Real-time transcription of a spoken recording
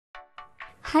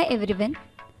Hi everyone.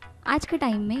 आज के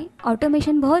time में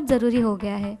ऑटोमेशन बहुत ज़रूरी हो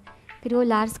गया है, फिर वो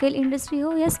लार्ज स्केल इंडस्ट्री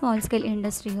हो या स्मॉल स्केल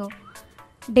इंडस्ट्री हो।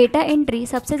 डेटा एंट्री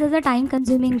सबसे ज़्यादा टाइम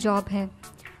कंज्यूमिंग जॉब है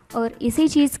और इसी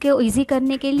चीज़ को ईजी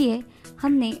करने के लिए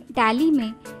हमने टैली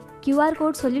में क्यूआर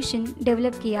कोड सॉल्यूशन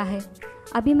डेवलप किया है।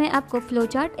 अभी मैं आपको फ्लो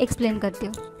चार्ट एक्सप्लेन करती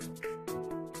हूँ।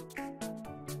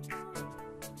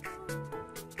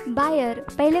 बायर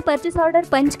पहले परचेस ऑर्डर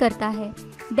पंच करता है,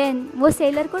 देन वो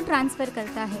सेलर को ट्रांसफ़र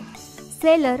करता है।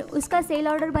 सेलर उसका सेल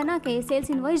ऑर्डर बना के सेल्स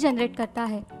इनवॉइस जनरेट करता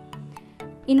है।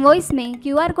 इनवॉइस में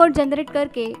क्यूआर कोड जनरेट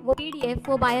करके वो पीडीएफ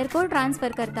वो बायर को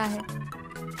ट्रांसफ़र करता है।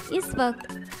 इस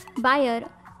वक्त बायर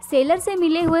सेलर से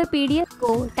मिले हुए पीडीएफ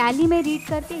को टैली में रीड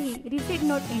करते ही रिसीट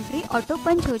नोट एंट्री ऑटो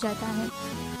पंच हो जाता है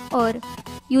और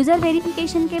यूज़र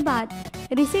वेरिफिकेशन के बाद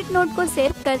रिसीट नोट को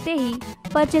सेव करते ही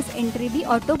परचेस एंट्री भी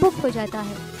ऑटो बुक हो जाता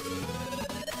है।